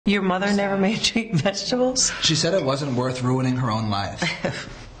Your mother never made you eat vegetables? She said it wasn't worth ruining her own life.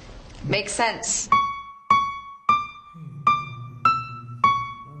 Makes sense.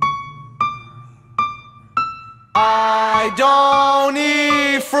 I don't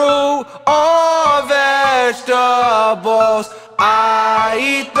eat fruit or vegetables. I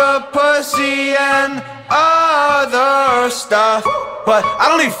eat the pussy and other stuff. But I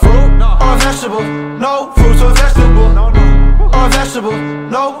don't eat fruit or vegetable. No fruits or vegetable. Or vegetable.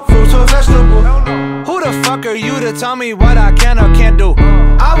 No fruits or vegetable. Who the fuck are you to tell me what I can or can't do?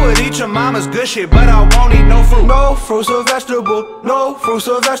 I would eat your mama's good shit, but I won't eat no fruit. No fruits or vegetable, no fruits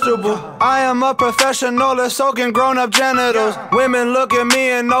or vegetable. I am a professional at soaking grown-up genitals. Women look at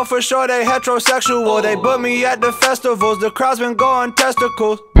me and know for sure they heterosexual. They book me at the festivals, the crowd's been going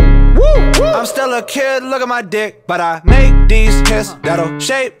testicles. I'm still a kid, look at my dick, but I make these hits that'll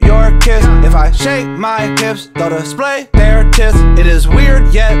shape your kiss. If I shake my hips, they'll display their tits. It is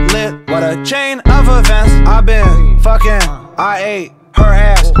weird yet lit, what a chain of events. I've been fucking, I ate her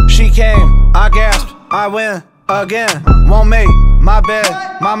ass, she came, I gasped, I win again. Won't make my bed,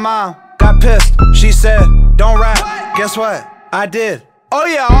 my mom got pissed. She said, don't rap, guess what? I did. Oh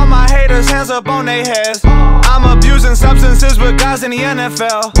yeah, all my haters, hands up on they heads. I'm abusing substances with guys in the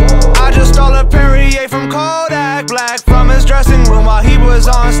NFL. I just stole a Perrier from Kodak Black from his dressing room while he was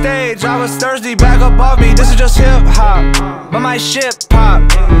on stage. I was thirsty back above me, this is just hip-hop, but my shit pop.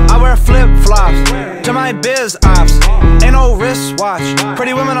 I wear flip-flops to my biz ops. Ain't no wristwatch,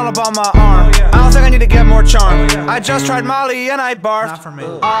 pretty women all up on my arm. I don't think I need to get more charm. I just tried Molly and I barfed. Not for me.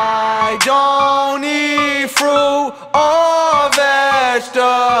 I don't eat fruit or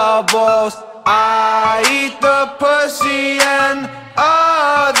vegetables. I eat the pussy and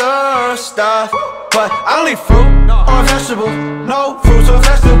other stuff. But I don't eat fruit or vegetable. No fruits or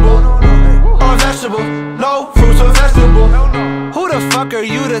vegetable. Or vegetable. No fruits or vegetable. Who the fuck are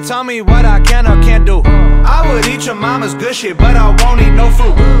you to tell me what I can or can't do? I would eat your mama's good shit, but I won't eat no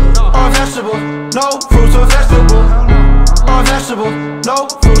fruit or vegetable. No fruits or vegetable. Or vegetable. No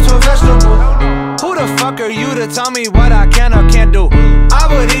fruits or vegetable. Who the fuck are you to tell me what I can or can't do? I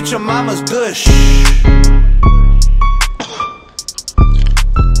would eat your mama's good shit.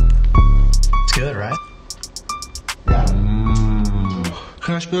 It's good, right? Yeah.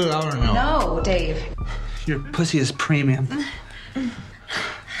 Can I spill it out or no? No, Dave. Your pussy is premium.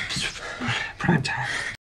 Prime time.